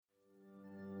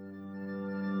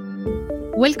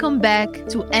Welcome back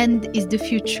to End is the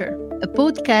Future, a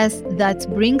podcast that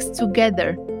brings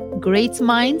together great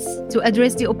minds to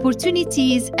address the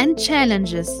opportunities and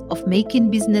challenges of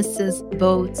making businesses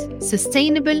both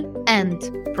sustainable and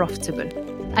profitable.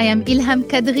 I am Ilham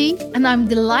Kadri, and I'm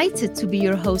delighted to be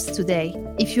your host today.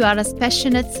 If you are as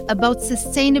passionate about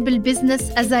sustainable business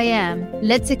as I am,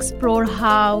 let's explore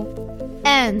how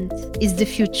End is the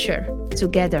Future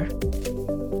together.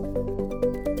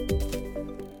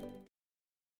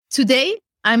 Today,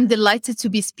 I'm delighted to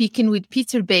be speaking with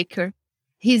Peter Bakker.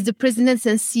 He is the President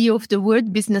and CEO of the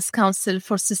World Business Council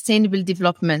for Sustainable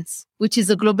Development, which is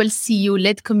a global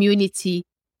CEO-led community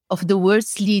of the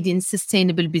world's leading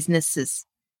sustainable businesses.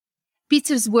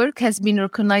 Peter's work has been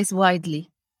recognized widely.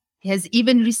 He has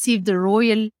even received the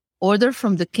Royal Order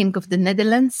from the King of the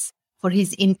Netherlands for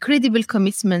his incredible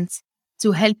commitment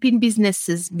to helping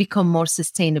businesses become more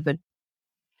sustainable.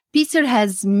 Peter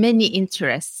has many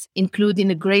interests, including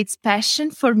a great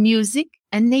passion for music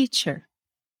and nature.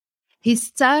 His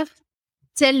staff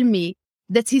tell me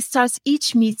that he starts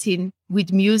each meeting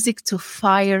with music to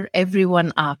fire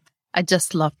everyone up. I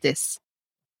just love this.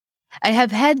 I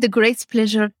have had the great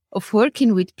pleasure of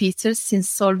working with Peter since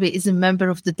Solvay is a member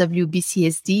of the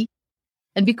WBCSD,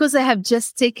 and because I have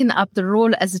just taken up the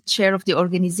role as a chair of the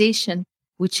organization,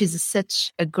 which is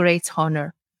such a great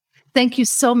honor. Thank you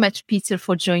so much, Peter,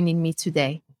 for joining me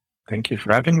today. Thank you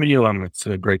for having me, Ilham. It's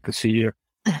great to see you.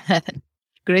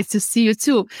 Great to see you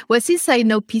too. Well, since I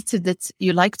know, Peter, that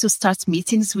you like to start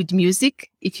meetings with music,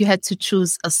 if you had to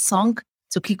choose a song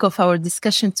to kick off our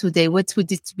discussion today, what would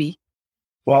it be?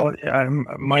 Well,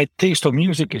 my taste of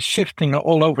music is shifting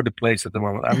all over the place at the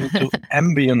moment. I'm into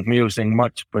ambient music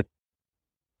much, but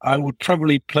I would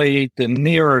probably play the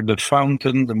nearer the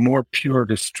fountain, the more pure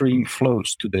the stream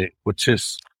flows today, which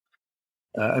is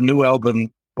a new album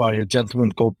by a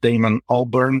gentleman called Damon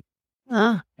Albarn,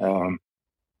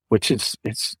 which is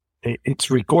it's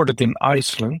recorded in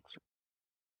Iceland,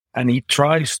 and he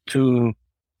tries to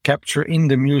capture in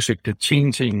the music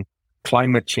the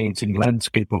climate changing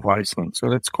landscape of Iceland. So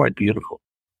that's quite beautiful.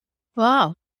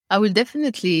 Wow. I will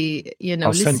definitely, I'll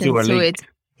listen send you a to link. it.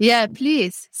 Yeah,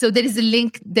 please. So there is a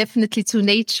link definitely to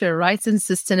nature, right? And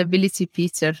sustainability,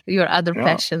 Peter, your other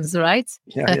passions, right?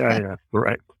 Yeah,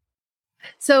 right.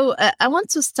 So I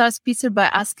want to start, Peter, by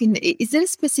asking, is there a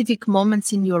specific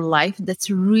moment in your life that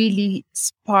really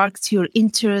sparked your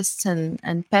interest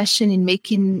and passion in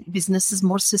making businesses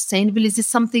more sustainable? Is this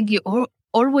something you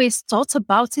always thought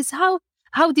about?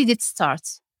 How did it start?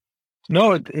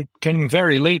 No, it came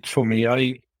very late for me.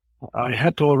 I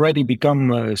had already become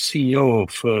CEO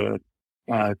of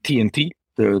TNT,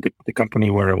 the company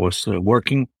where I was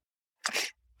working.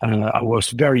 I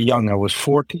was very young. I was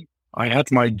 40. I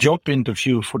had my job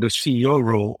interview for the CEO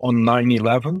role on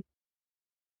 9/11.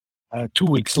 2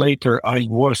 weeks later, I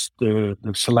was the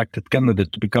selected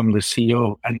candidate to become the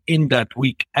CEO. And in that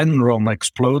week, Enron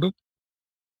exploded.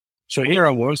 So here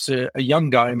I was, a young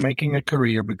guy making a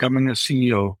career, becoming a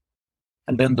CEO.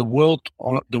 And then the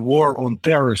war on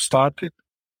terror started.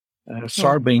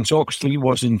 Sarbanes-Oxley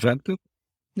was invented.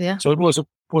 Yeah. So it was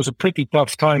a pretty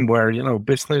tough time where,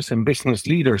 business and business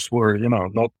leaders were,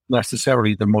 not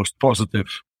necessarily the most positive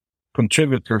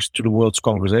contributors to the world's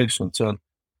conversation. So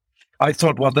I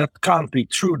thought, well, that can't be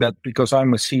true, that because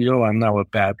I'm a CEO, I'm now a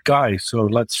bad guy. So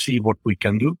let's see what we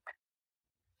can do.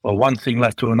 Well, one thing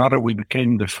led to another. We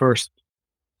became the first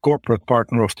corporate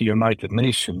partner of the United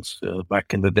Nations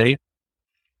back in the day.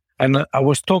 And I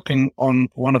was talking on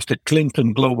one of the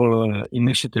Clinton Global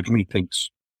Initiative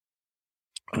meetings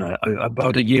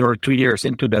about a year or 2 years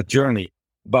into that journey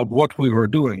about what we were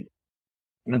doing.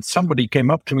 And then somebody came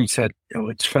up to me and said,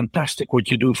 it's fantastic what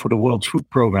you do for the World Food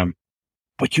Program,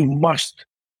 but you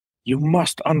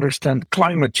must understand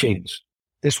climate change.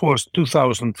 This was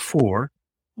 2004.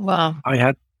 Wow.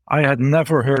 I had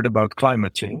never heard about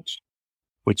climate change,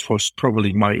 which was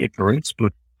probably my ignorance,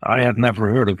 but I had never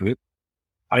heard of it.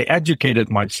 I educated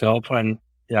myself, and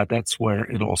that's where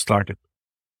it all started.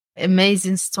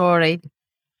 Amazing story.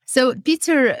 So,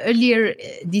 Peter, earlier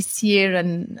this year,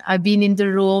 and I've been in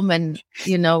the room and,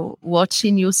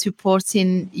 watching you,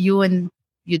 supporting you and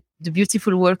the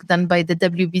beautiful work done by the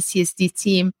WBCSD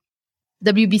team.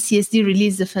 WBCSD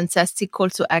released a fantastic call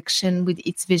to action with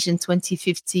its Vision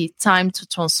 2050, Time to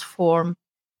Transform.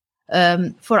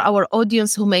 For our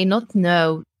audience who may not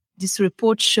know, this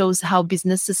report shows how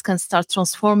businesses can start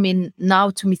transforming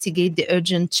now to mitigate the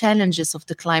urgent challenges of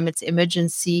the climate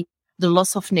emergency, the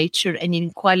loss of nature and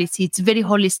inequality. It's very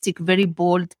holistic, very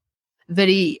bold,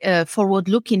 very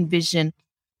forward-looking vision.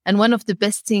 And one of the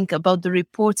best things about the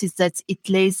report is that it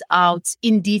lays out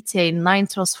in detail 9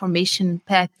 transformation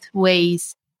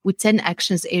pathways with 10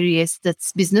 actions areas that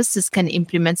businesses can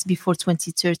implement before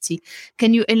 2030.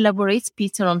 Can you elaborate,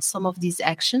 Peter, on some of these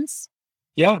actions?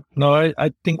 Yeah, no,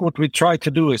 I think what we try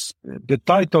to do is, the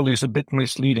title is a bit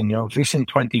misleading, Vision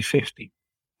 2050.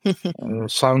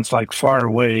 Sounds like far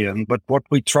away, but what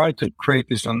we try to create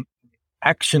is an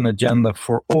action agenda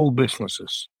for all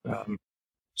businesses.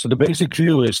 So the basic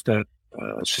view is that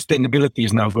sustainability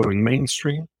is now going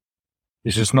mainstream.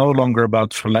 This is no longer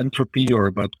about philanthropy or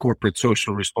about corporate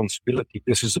social responsibility.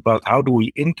 This is about how do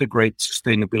we integrate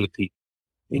sustainability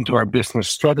into our business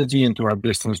strategy, into our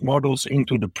business models,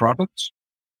 into the products.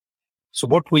 So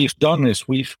what we've done is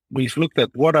we've looked at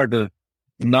what are the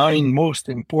 9 most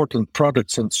important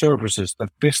products and services that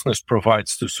business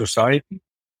provides to society,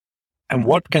 and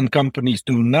what can companies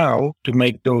do now to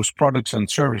make those products and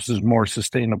services more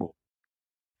sustainable.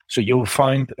 So you'll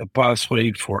find a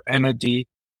pathway for energy,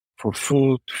 for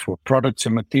food, for products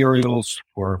and materials,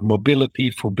 for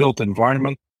mobility, for built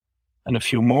environment, and a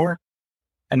few more.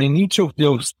 And in each of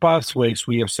those pathways,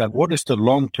 we have said, what is the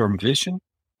long-term vision?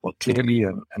 Well, clearly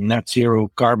a net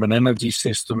zero carbon energy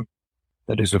system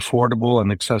that is affordable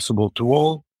and accessible to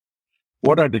all.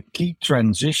 What are the key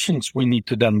transitions we need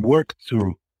to then work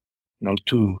through,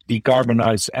 to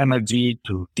decarbonize energy,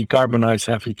 to decarbonize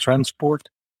heavy transport?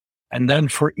 And then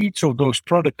for each of those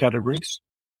product categories,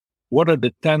 what are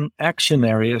the 10 action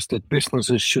areas that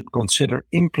businesses should consider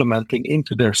implementing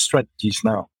into their strategies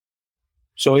now?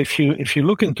 So if you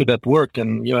look into that work,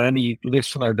 and any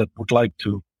listener that would like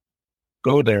to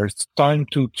go there, it's time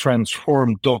to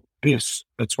transform.biz.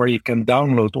 That's where you can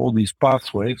download all these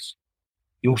pathways.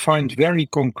 You'll find very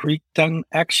concrete 10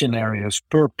 action areas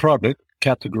per product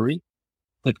category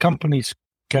that companies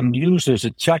can use as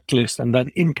a checklist and then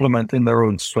implement in their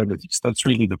own strategies. That's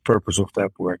really the purpose of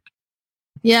that work.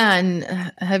 Yeah, and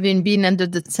having been under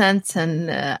the tent and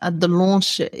at the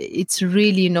launch, it's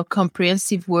really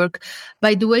comprehensive work.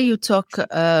 By the way, you talk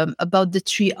about the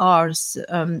 3 R's,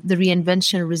 the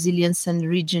reinvention, resilience, and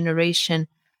regeneration.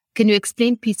 Can you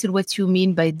explain, Peter, what you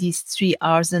mean by these 3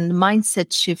 R's and the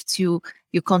mindset shift you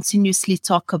continuously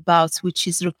talk about, which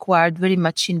is required very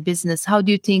much in business? How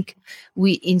do you think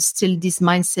we instill this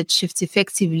mindset shift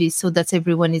effectively so that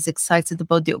everyone is excited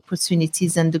about the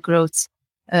opportunities and the growth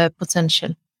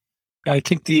potential? I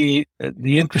think the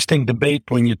interesting debate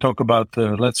when you talk about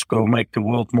let's go make the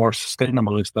world more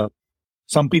sustainable is that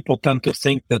some people tend to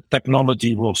think that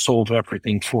technology will solve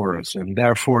everything for us, and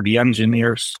therefore the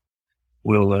engineers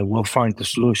will find the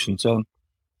solutions. And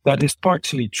that is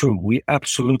partially true. We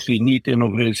absolutely need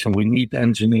innovation. We need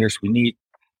engineers. We need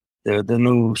the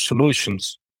new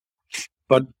solutions.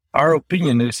 But our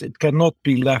opinion is it cannot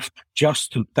be left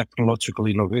just to technological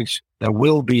innovation. There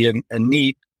will be a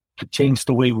need to change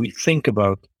the way we think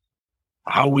about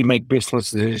how we make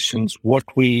business decisions, what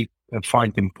we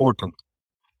find important.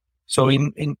 So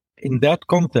in that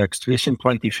context, Vision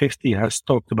 2050 has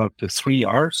talked about the 3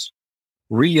 R's: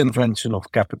 reinvention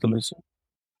of capitalism,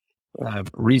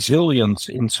 resilience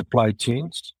in supply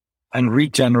chains, and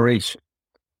regeneration.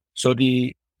 So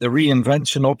the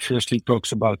reinvention obviously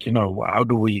talks about, how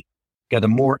do we get a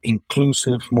more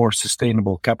inclusive, more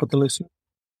sustainable capitalism?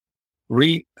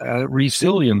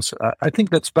 Resilience, I think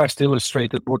that's best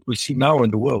illustrated what we see now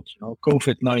in the world.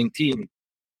 COVID-19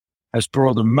 has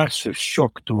brought a massive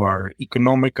shock to our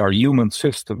economic, our human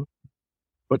system.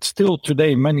 But still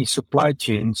today, many supply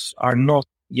chains are not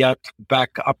yet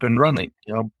back up and running.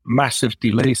 Massive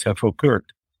delays have occurred.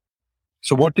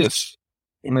 So what this,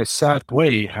 in a sad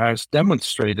way, has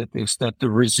demonstrated is that the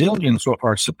resilience of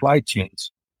our supply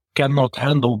chains cannot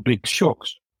handle big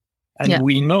shocks. And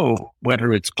we know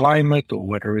whether it's climate or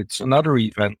whether it's another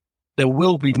event, there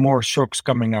will be more shocks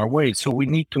coming our way. So we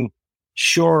need to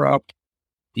shore up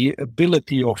the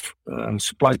ability of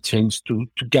supply chains to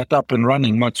get up and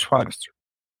running much faster.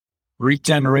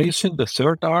 Regeneration, the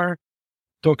 3rd R,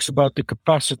 talks about the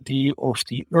capacity of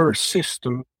the Earth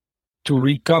system to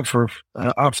recover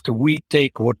after we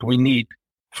take what we need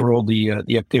for all the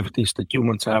activities that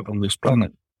humans have on this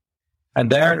planet. And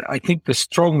there, I think the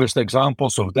strongest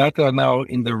examples of that are now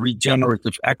in the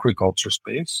regenerative agriculture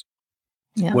space,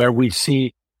 where we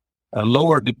see a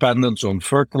lower dependence on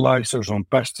fertilizers, on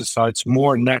pesticides,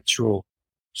 more natural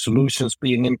solutions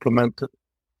being implemented,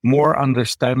 more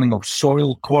understanding of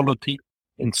soil quality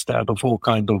instead of all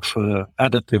kind of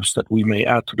additives that we may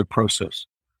add to the process.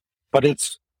 But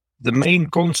the main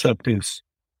concept is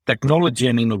technology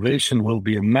and innovation will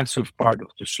be a massive part of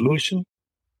the solution,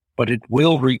 but it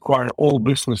will require all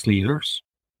business leaders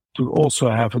to also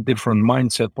have a different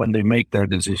mindset when they make their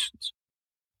decisions.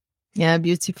 Yeah,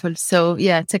 beautiful. So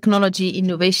yeah, technology,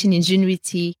 innovation,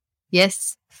 ingenuity.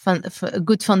 Yes, a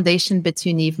good foundation, but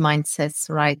you need mindsets,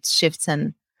 right? Shifts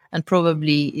and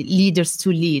probably leaders to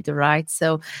lead, right?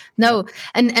 So no,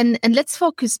 and let's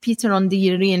focus, Peter, on the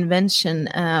reinvention.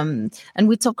 And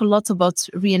we talk a lot about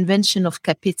reinvention of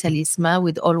capitalism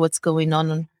with all what's going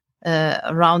on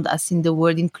around us in the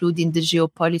world, including the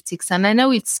geopolitics. And I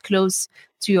know it's close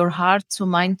to your heart, to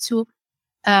mine too.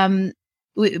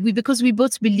 Because we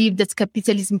both believe that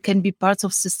capitalism can be part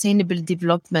of sustainable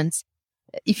development.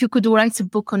 If you could write a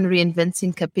book on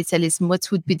reinventing capitalism, what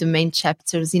would be the main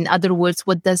chapters? In other words,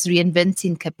 what does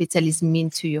reinventing capitalism mean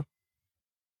to you?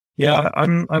 Yeah,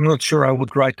 I'm not sure I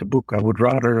would write a book. I would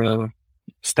rather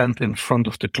stand in front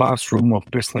of the classroom of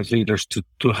business leaders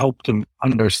to help them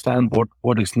understand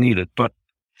what is needed. But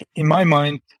in my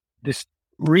mind, this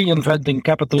reinventing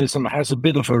capitalism has a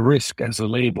bit of a risk as a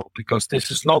label, because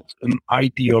this is not an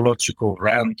ideological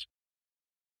rant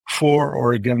for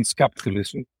or against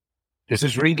capitalism. This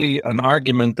is really an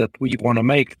argument that we want to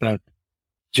make, that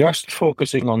just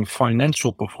focusing on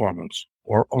financial performance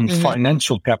or on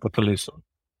financial capitalism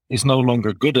is no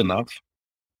longer good enough.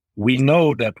 We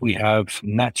know that we have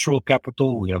natural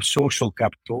capital, we have social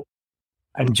capital.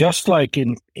 And just like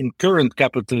in current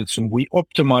capitalism, we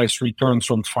optimize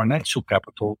returns on financial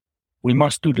capital, we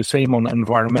must do the same on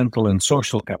environmental and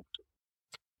social capital.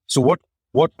 So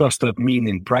what does that mean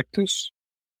in practice?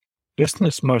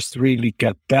 Business must really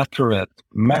get better at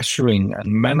measuring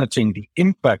and managing the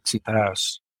impacts it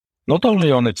has, not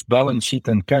only on its balance sheet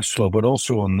and cash flow, but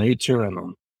also on nature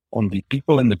and on the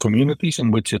people and the communities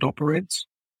in which it operates.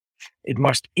 It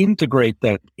must integrate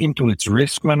that into its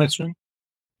risk management,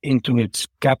 into its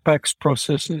CapEx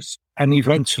processes, and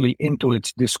eventually into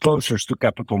its disclosures to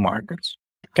capital markets.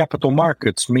 Capital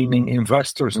markets, meaning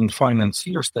investors and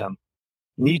financiers, then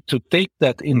need to take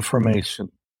that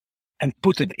information and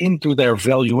put it into their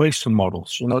valuation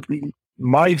models. You know,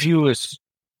 my view is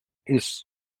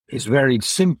very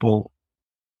simple.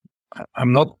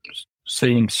 I'm not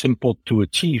saying simple to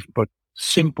achieve, but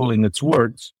simple in its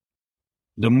words.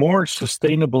 The more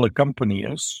sustainable a company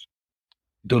is,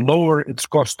 the lower its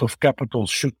cost of capital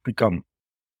should become.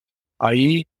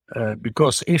 I.e.,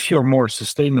 because if you're more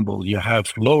sustainable, you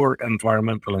have lower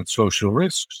environmental and social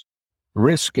risks.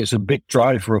 Risk is a big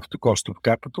driver of the cost of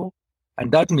capital.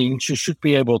 And that means you should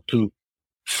be able to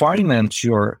finance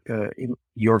your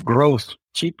growth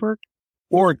cheaper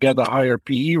or get a higher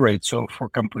PE ratio for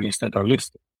companies that are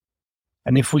listed.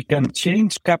 And if we can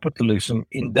change capitalism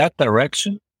in that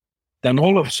direction, then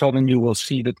all of a sudden you will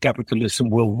see that capitalism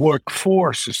will work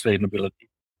for sustainability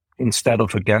instead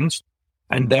of against.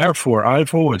 And therefore,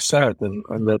 I've always said,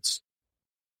 and that's,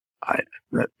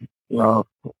 a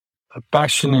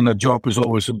passion in a job is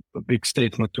always a big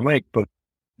statement to make, but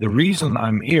the reason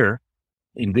I'm here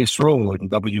in this role in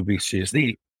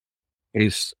WBCSD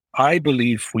is I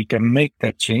believe we can make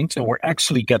that change, and we're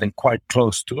actually getting quite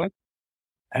close to it.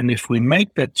 And if we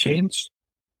make that change,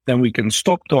 then we can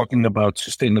stop talking about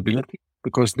sustainability,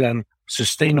 because then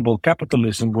sustainable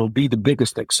capitalism will be the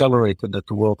biggest accelerator that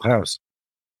the world has.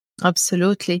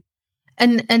 Absolutely.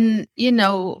 And you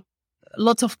know, a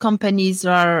lot of companies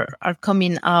are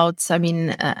coming out. I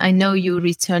mean, I know you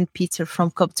returned, Peter,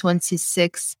 from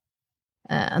COP26.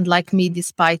 And like me,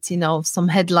 despite, you know, some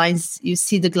headlines, you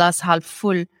see the glass half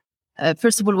full.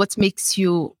 First of all, what makes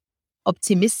you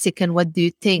optimistic, and what do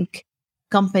you think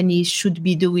companies should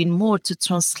be doing more to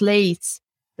translate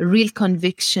real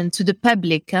conviction to the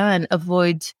public and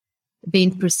avoid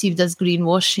being perceived as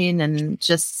greenwashing and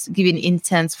just giving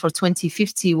intents for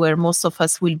 2050, where most of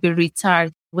us will be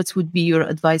retired? What would be your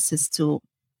advices to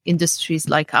industries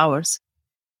like ours?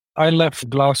 I left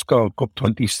Glasgow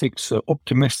COP26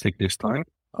 optimistic this time.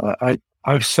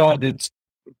 I've said it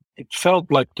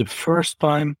felt like the first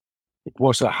time it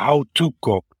was a how-to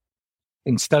COP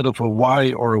instead of a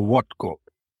why or a what COP.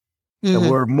 There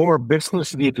were more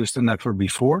business leaders than ever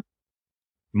before.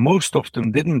 Most of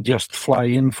them didn't just fly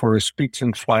in for a speech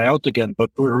and fly out again, but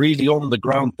were really on the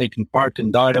ground taking part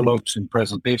in dialogues and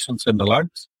presentations and the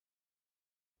likes.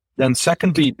 Then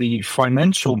secondly, the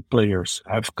financial players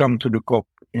have come to the COP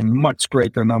in much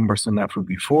greater numbers than ever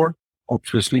before.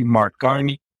 Obviously, Mark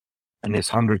Carney and his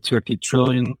 130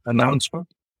 trillion announcement.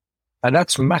 And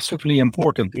that's massively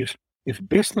important. If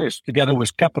business, together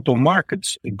with capital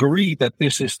markets, agree that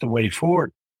this is the way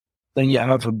forward, then you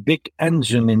have a big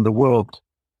engine in the world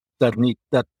that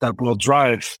will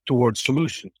drive towards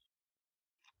solutions.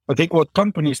 I think what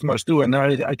companies must do, and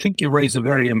I think you raise a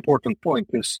very important point,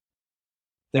 is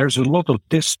there's a lot of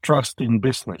distrust in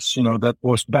business. You know, that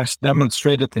was best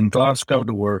demonstrated in Glasgow.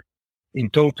 There were in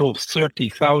total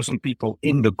 30,000 people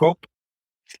in the COP,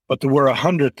 but there were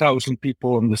 100,000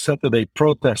 people on the Saturday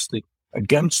protesting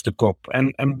against the COP,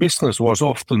 and business was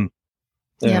often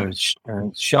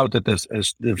shouted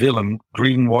as the villain,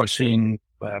 greenwashing,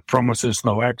 promises,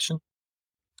 no action.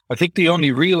 I think the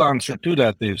only real answer to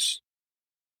that is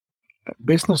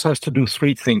business has to do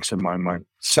three things in my mind.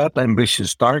 Set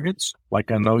ambitious targets,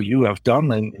 like I know you have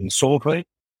done in Solvay.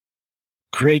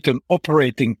 Create an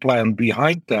operating plan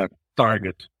behind that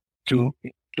target to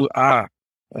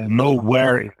know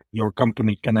where your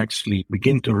company can actually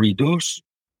begin to reduce,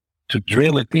 to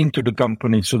drill it into the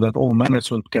company so that all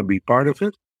management can be part of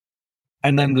it.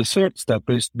 And then the third step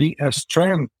is be as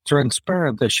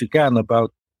transparent as you can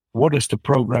about what is the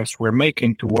progress we're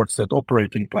making towards that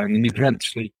operating plan and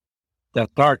eventually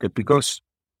that target. Because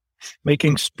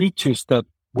making speeches that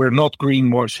we're not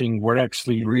greenwashing, we're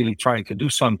actually really trying to do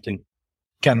something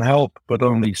can help, but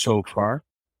only so far.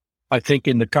 I think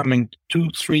in the coming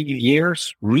 2-3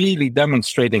 years, really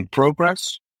demonstrating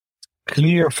progress,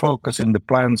 clear focus in the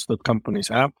plans that companies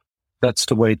have, that's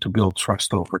the way to build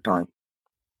trust over time.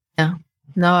 Yeah,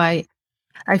 no, I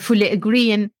fully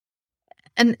agree.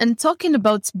 And talking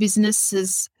about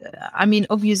businesses, I mean,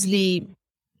 obviously,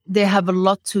 they have a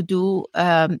lot to do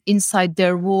inside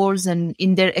their walls and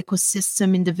in their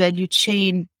ecosystem, in the value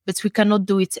chain, but we cannot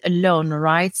do it alone,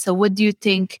 right? So what do you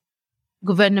think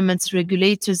governments,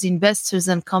 regulators, investors,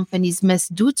 and companies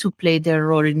must do to play their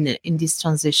role in this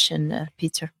transition,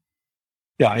 Peter?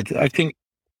 Yeah, I think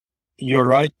you're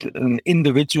right. An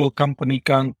individual company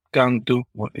can't do,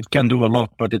 well, it can do a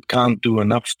lot, but it can't do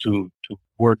enough to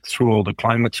work through all the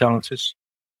climate challenges.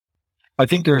 I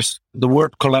think the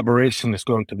word collaboration is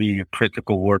going to be a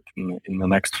critical word in the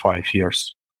next 5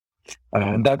 years.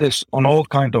 And that is on all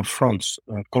kinds of fronts.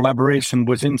 Collaboration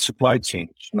within supply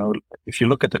chains. If you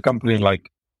look at a company like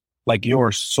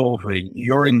yours, Solvay,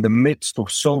 you're in the midst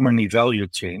of so many value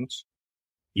chains.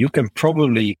 You can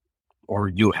probably, or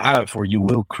you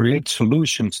will create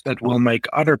solutions that will make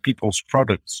other people's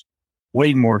products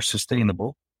way more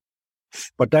sustainable.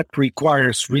 But that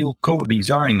requires real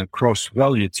co-design across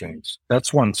value chains.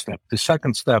 That's one step. The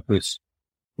second step is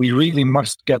we really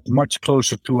must get much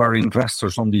closer to our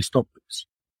investors on these topics.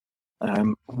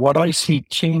 What I see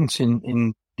change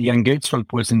in the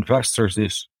engagement with investors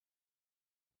is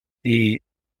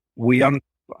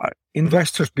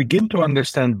investors begin to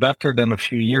understand better than a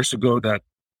few years ago that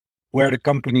where the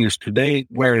company is today,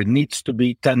 where it needs to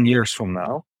be 10 years from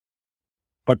now.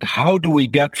 But how do we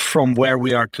get from where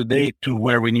we are today to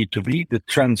where we need to be? The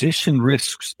transition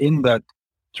risks in that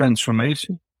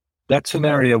transformation, that's an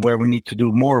area where we need to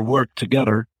do more work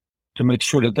together to make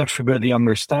sure that everybody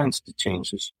understands the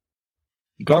changes.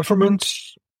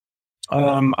 Governments,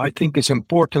 I think is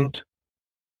important.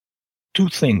 Two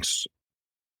things.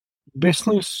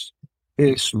 Business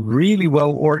is really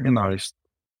well organized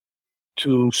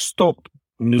to stop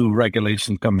new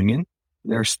regulation coming in.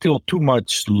 There's still too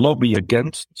much lobby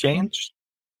against change.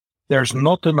 There's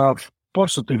not enough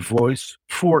positive voice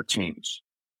for change.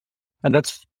 And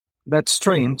that's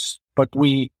strange, but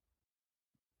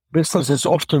business is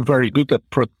often very good at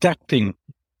protecting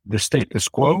the status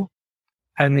quo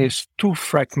and is too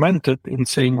fragmented in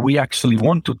saying we actually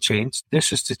want to change.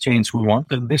 This is the change we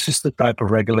want, and this is the type of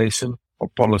regulation or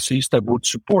policies that would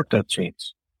support that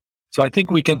change. So I think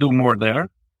we can do more there.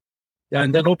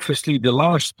 And then obviously the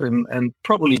last and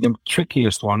probably the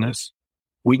trickiest one is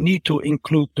we need to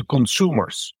include the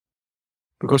consumers,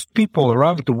 because people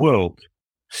around the world,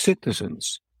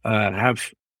 citizens,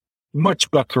 have much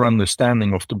better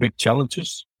understanding of the big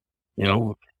challenges.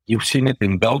 You've seen it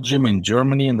in Belgium, in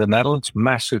Germany, in the Netherlands,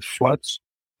 massive floods,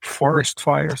 forest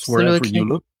fires, Absolutely. Wherever you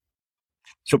look.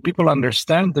 So people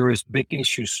understand there is big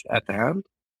issues at hand.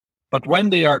 But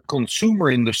when they are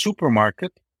consumer in the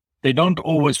supermarket, they don't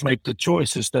always make the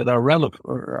choices that are relevant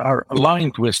or are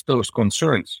aligned with those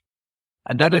concerns.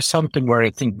 And that is something where I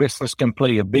think business can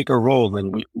play a bigger role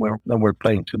than we're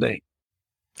playing today.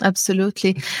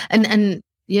 Absolutely. And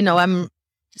I'm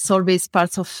always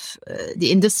part of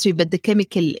the industry, but the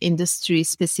chemical industry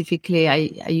specifically,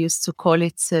 I used to call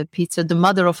it, Peter, the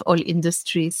mother of all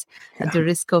industries, at the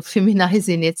risk of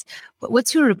feminizing it. But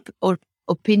what's your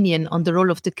opinion on the role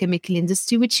of the chemical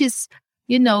industry, which is,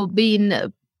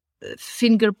 being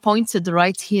finger pointed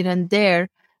right here and there,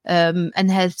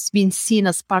 and has been seen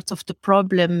as part of the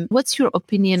problem? What's your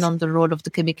opinion on the role of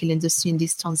the chemical industry in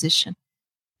this transition?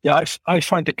 Yeah, I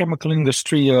find the chemical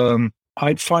industry,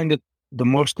 I find it the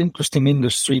most interesting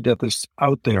industry that is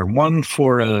out there. One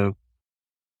for,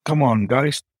 come on,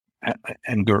 guys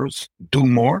and girls, do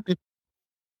more.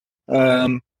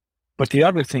 But the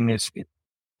other thing is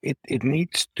it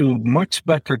needs to much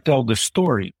better tell the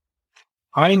story.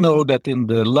 I know that in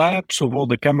the labs of all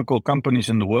the chemical companies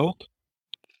in the world,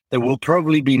 there will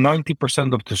probably be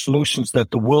 90% of the solutions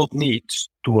that the world needs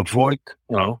to avoid,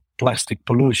 plastic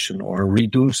pollution or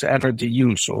reduce energy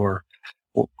use or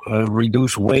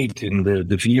reduce weight in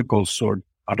the vehicles or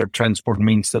other transport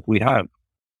means that we have.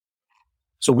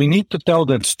 So we need to tell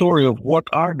that story of what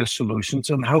are the solutions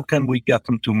and how can we get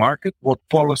them to market? What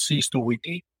policies do we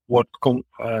need? What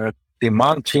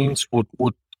demand chains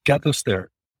would get us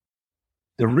there?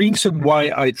 The reason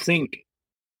why I think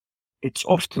it's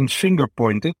often finger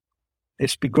pointed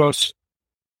is because,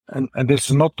 and this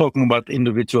is not talking about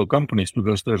individual companies,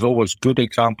 because there's always good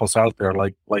examples out there,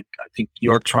 like I think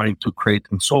you're trying to create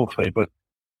in Solvay, but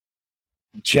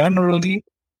generally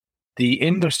the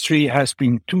industry has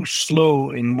been too slow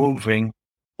in moving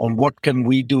on what can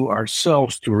we do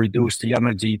ourselves to reduce the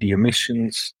energy, the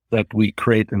emissions that we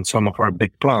create in some of our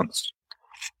big plants.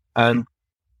 And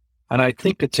I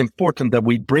think it's important that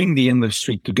we bring the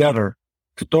industry together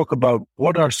to talk about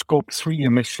what are scope 3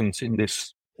 emissions in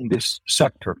this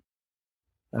sector.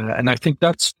 And I think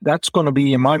that's going to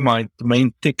be, in my mind, the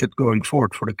main ticket going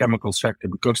forward for the chemical sector,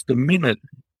 because the minute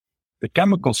the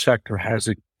chemical sector has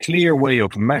a clear way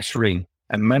of measuring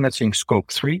and managing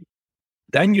scope 3,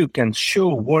 then you can show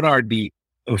what are the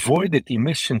avoided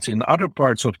emissions in other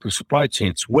parts of the supply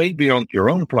chains, way beyond your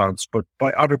own plants, but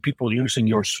by other people using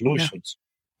your solutions.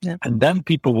 Yeah. And then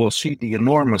people will see the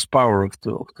enormous power of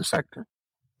the sector.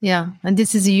 Yeah, and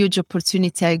this is a huge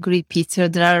opportunity. I agree, Peter.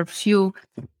 There are a few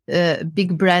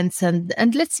big brands and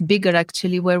let's bigger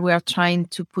actually, where we are trying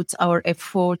to put our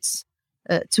efforts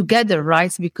together,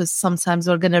 right? Because sometimes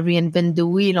we're going to reinvent the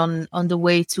wheel on the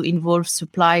way to involve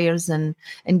suppliers and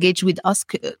engage with us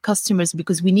customers,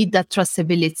 because we need that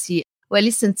traceability. Well,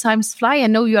 listen, times fly. I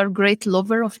know you are a great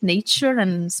lover of nature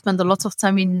and spend a lot of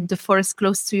time in the forest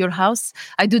close to your house.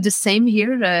 I do the same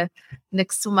here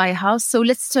next to my house. So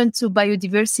let's turn to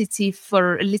biodiversity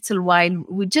for a little while.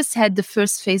 We just had the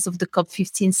first phase of the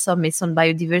COP15 summit on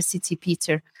biodiversity,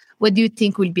 Peter. What do you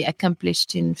think will be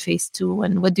accomplished in phase 2?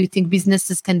 And what do you think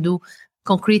businesses can do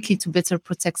concretely to better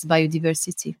protect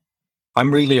biodiversity?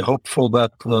 I'm really hopeful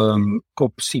that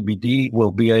COP CBD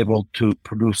will be able to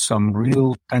produce some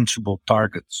real tangible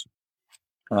targets.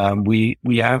 We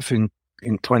have in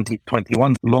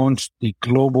 2021 launched the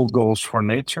Global Goals for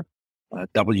Nature.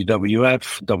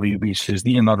 WWF,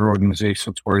 WBCSD and other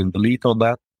organizations were in the lead on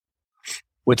that,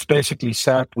 which basically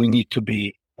said we need to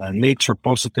be nature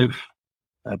positive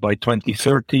by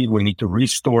 2030. We need to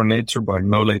restore nature by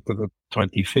no later than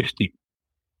 2050.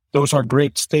 Those are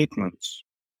great statements.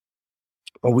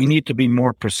 But we need to be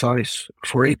more precise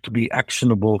for it to be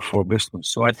actionable for business.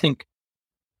 So I think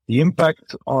the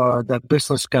impact that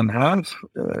business can have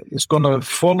is going to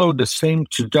follow the same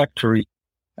trajectory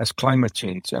as climate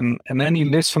change. And any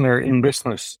listener in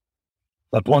business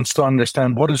that wants to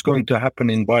understand what is going to happen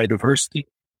in biodiversity,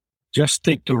 just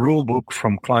take the rule book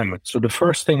from climate. So the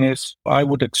first thing is, I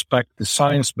would expect the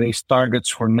science-based targets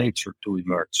for nature to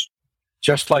emerge.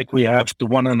 Just like we have the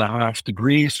 1.5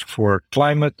 degrees for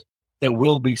climate, there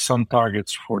will be some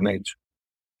targets for nature.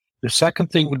 The second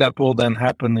thing that will then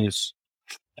happen is,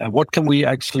 what can we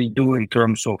actually do in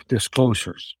terms of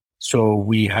disclosures? So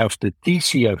we have the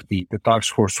TCFD, the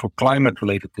Task Force for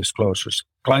Climate-Related Disclosures,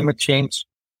 climate change.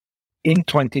 In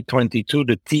 2022,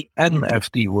 the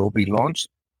TNFD will be launched,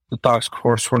 the Task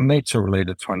Force for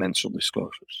Nature-Related Financial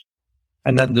Disclosures.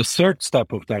 And then the third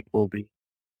step of that will be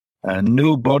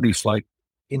new bodies like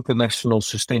International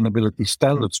Sustainability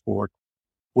Standards Board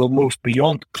will move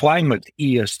beyond climate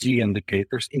ESG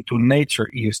indicators into nature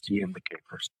ESG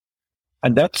indicators.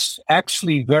 And that's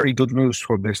actually very good news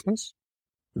for business,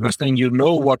 because then you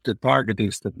know what the target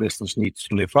is that business needs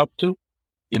to live up to.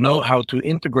 You know how to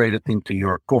integrate it into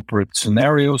your corporate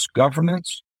scenarios,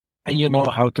 governance, and you know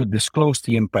how to disclose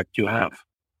the impact you have.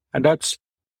 And that's,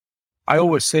 I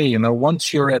always say,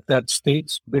 once you're at that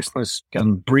stage, business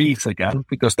can breathe again,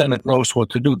 because then it knows what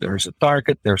to do. There's a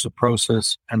target, there's a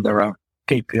process, and there are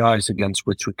KPIs against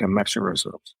which we can measure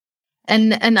ourselves.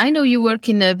 And I know you work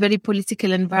in a very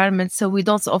political environment, so we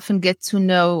don't often get to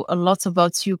know a lot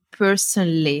about you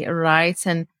personally, right?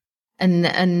 And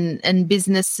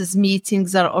businesses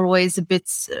meetings are always a bit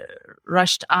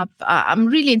rushed up. I'm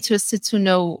really interested to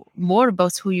know more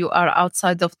about who you are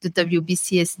outside of the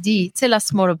WBCSD. Tell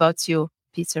us more about you,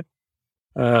 Peter.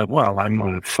 Well, I'm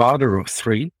a father of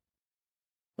 3.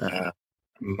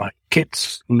 My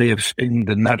kids live in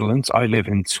the Netherlands. I live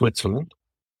in Switzerland.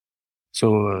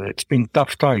 So it's been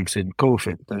tough times in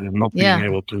COVID, not being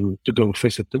able to go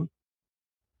visit them.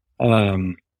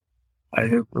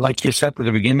 like you said at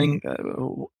the beginning,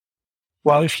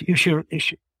 well,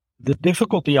 the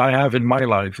difficulty I have in my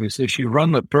life is if you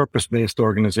run a purpose-based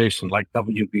organization like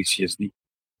WBCSD,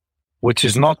 which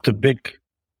is not the big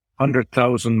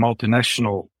 100,000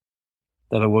 multinational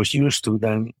that I was used to,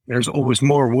 then there's always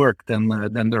more work than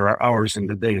there are hours in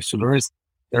the day. So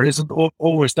there isn't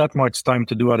always that much time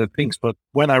to do other things. But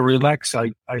when I relax,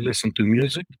 I listen to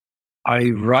music.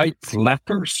 I write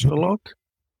letters a lot,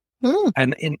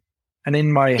 and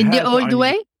in my in head, the old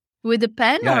way with a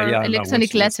pen or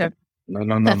electronic letter. No,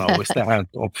 with the hand,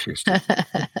 obviously.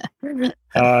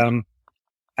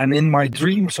 And in my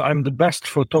dreams, I'm the best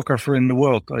photographer in the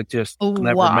world. I just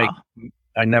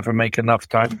never make enough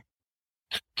time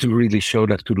to really show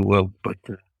that to the world. But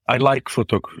I like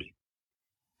photography.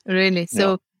 Really?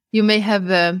 So you may have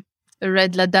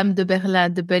read La Dame de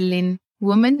Berlin, the Berlin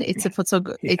woman. It's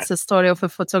It's a story of a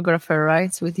photographer,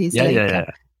 right? With his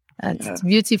It's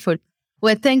beautiful.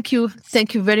 Well, thank you.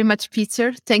 Thank you very much,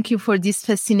 Peter. Thank you for this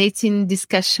fascinating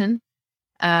discussion.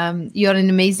 You're an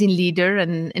amazing leader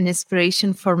and an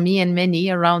inspiration for me and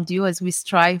many around you as we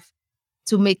strive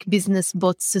to make business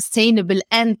both sustainable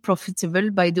and profitable,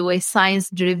 by the way,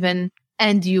 science-driven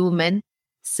and human,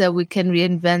 so we can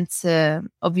reinvent,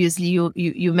 obviously,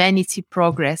 humanity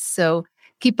progress. So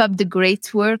keep up the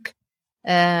great work.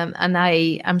 And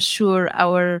I'm sure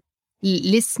our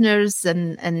listeners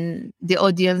and the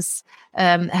audience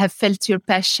have felt your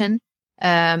passion,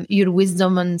 your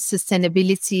wisdom on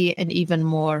sustainability, and even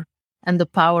more, and the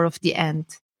power of the end.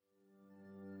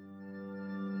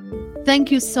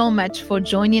 Thank you so much for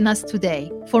joining us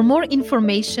today. For more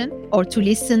information or to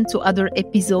listen to other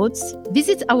episodes,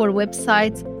 visit our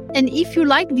website. And if you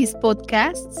like these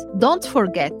podcasts, don't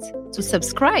forget to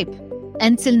subscribe.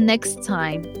 Until next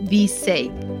time, be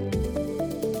safe.